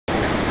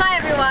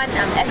everyone,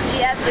 I'm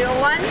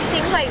SGF01,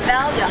 Xinhui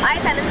VaL, your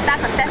iTalentstar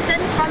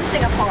contestant from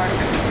Singapore.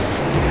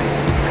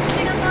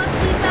 Singapore's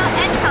people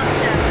and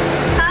culture,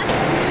 past,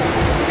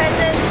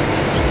 present,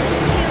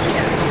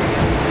 future.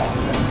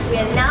 We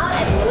are now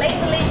at Malay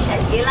Village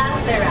at Geylang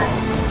Serai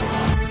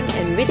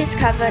and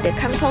rediscover the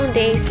Kampong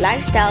days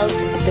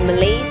lifestyles of the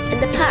Malays in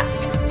the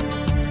past.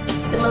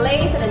 The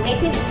Malays are the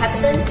native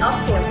inhabitants of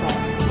Singapore.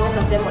 Most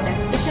of them work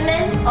as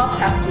fishermen or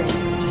craftsmen.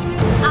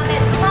 I'm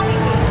at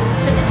Barbecue,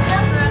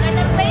 traditional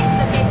Peranakan place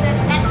located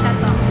at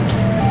Castle.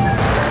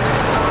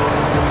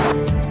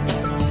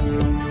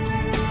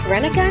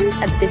 Peranakans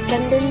are the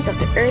descendants of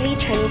the early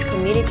Chinese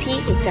community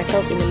who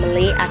settled in the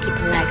Malay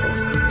archipelago.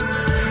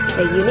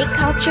 Their unique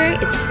culture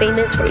is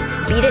famous for its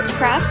beaded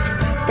craft,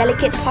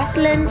 delicate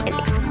porcelain, and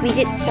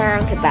exquisite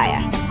sarong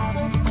kebaya.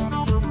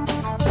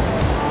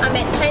 I'm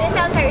at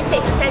Chinatown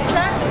Heritage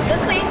Centre, a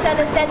good place to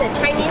understand the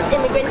Chinese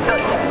immigrant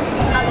culture,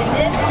 how they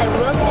lived and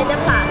worked in the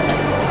past.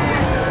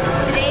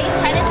 Today,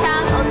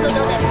 Chinatown, also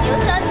known as New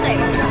Churchley,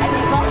 has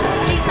evolved the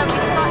streets of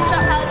restored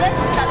shophouses,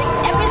 selling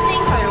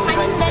everything from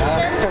Chinese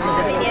medicine to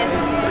souvenirs.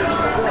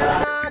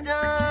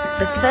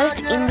 The first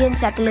Indian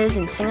settlers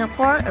in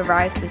Singapore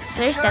arrived with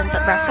Sir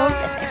Stamford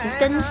Raffles as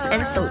assistants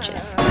and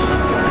soldiers.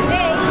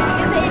 Today,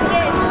 Little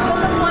India is the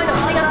focal point of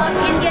Singapore's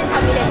Indian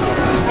community.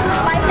 Its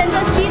 5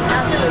 central streets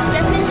are filled with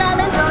jasmine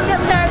garlands,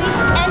 silk saris,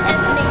 and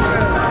ethnic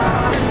grove.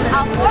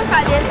 Our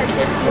forefathers have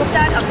since moved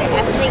out of the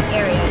ethnic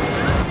areas.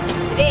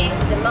 Today,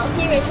 the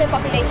multiracial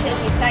population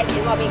resides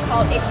in what we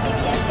call HDB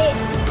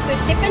estates. With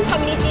different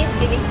communities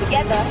living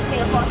together,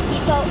 Singapore's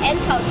people and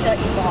culture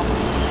evolve.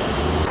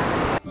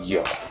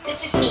 Yeah.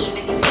 This is me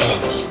with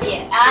unity,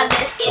 yeah. I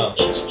live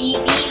in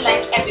HDB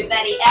like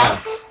everybody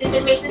else.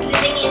 Different races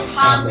living in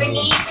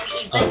harmony.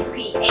 We even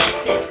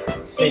created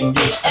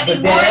English every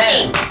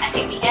morning. I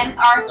take the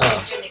MRT,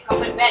 join the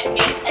corporate red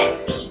race and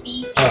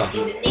CBT.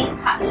 Evenings,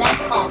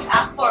 heartland malls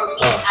are for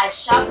me. I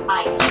shop,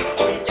 I eat,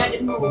 and enjoy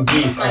the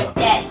movies. My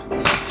dad,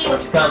 he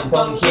was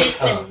kampong kid,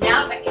 but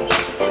now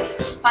recognition can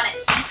be fun at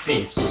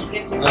CC. He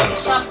goes to the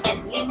shop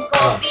and lim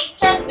coffee,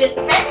 chat with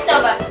friends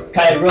over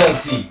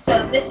Kairoji.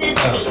 So this is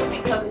me,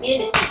 the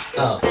community,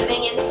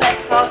 living in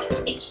flats called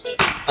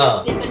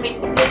HDB. Different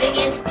races living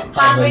in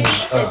harmony.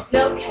 There's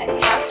local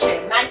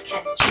culture, my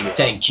country.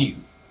 Thank you.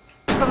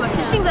 From a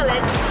fishing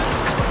village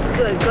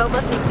to a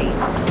global city,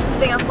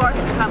 Singapore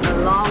has come a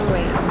long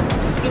way.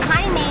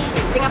 Behind me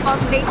is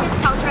Singapore's latest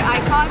cultural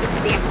icon,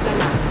 the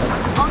Esplanade,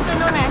 also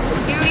known as the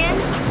durian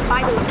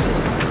by the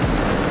locals.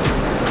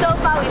 So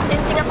far we've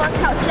seen Singapore's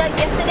culture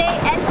yesterday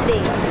and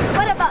today.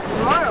 What about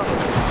tomorrow?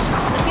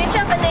 The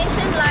future of the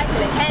nation lies in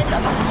the hands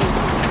of its youth.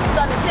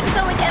 So on a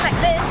typical weekend like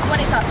this,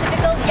 what is our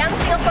typical young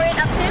Singaporean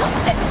up to?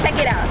 Let's check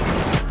it out.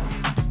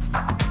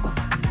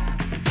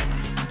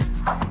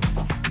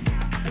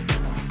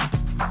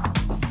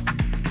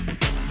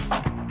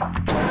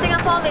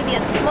 Singapore may be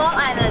a small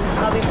island,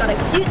 but we've got a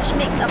huge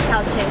mix of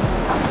cultures.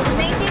 The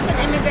natives and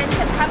immigrants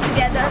have come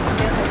together to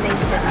build a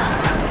nation.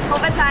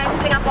 Over time,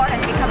 Singapore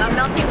has become a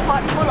melting pot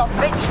full of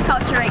rich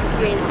cultural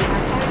experiences.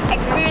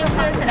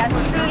 Experiences that are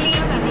truly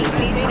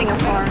uniquely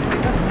Singapore.